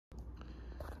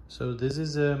So this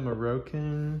is a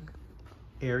Moroccan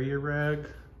area rug.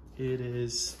 It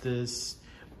is this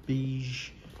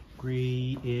beige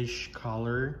grayish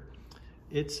color.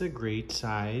 It's a great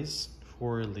size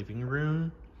for a living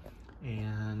room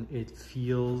and it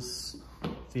feels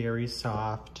very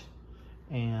soft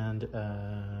and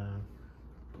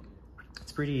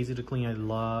it's pretty easy to clean. I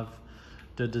love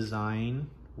the design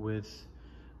with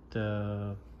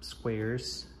the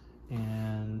squares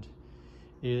and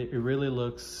it really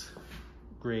looks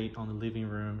great on the living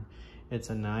room.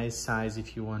 It's a nice size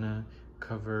if you want to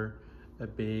cover a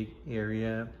big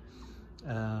area.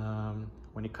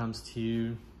 When it comes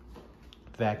to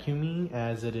vacuuming,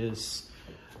 as it is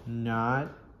not,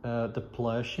 the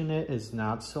plush in it is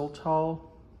not so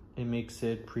tall, it makes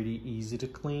it pretty easy to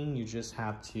clean. You just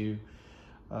have to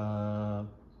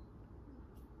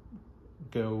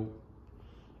go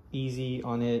easy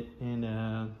on it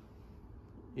and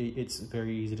it's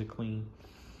very easy to clean.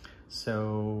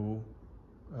 So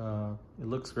it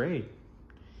looks great.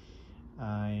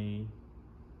 I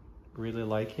really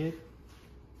like it.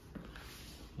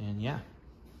 And yeah,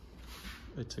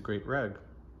 it's a great rug.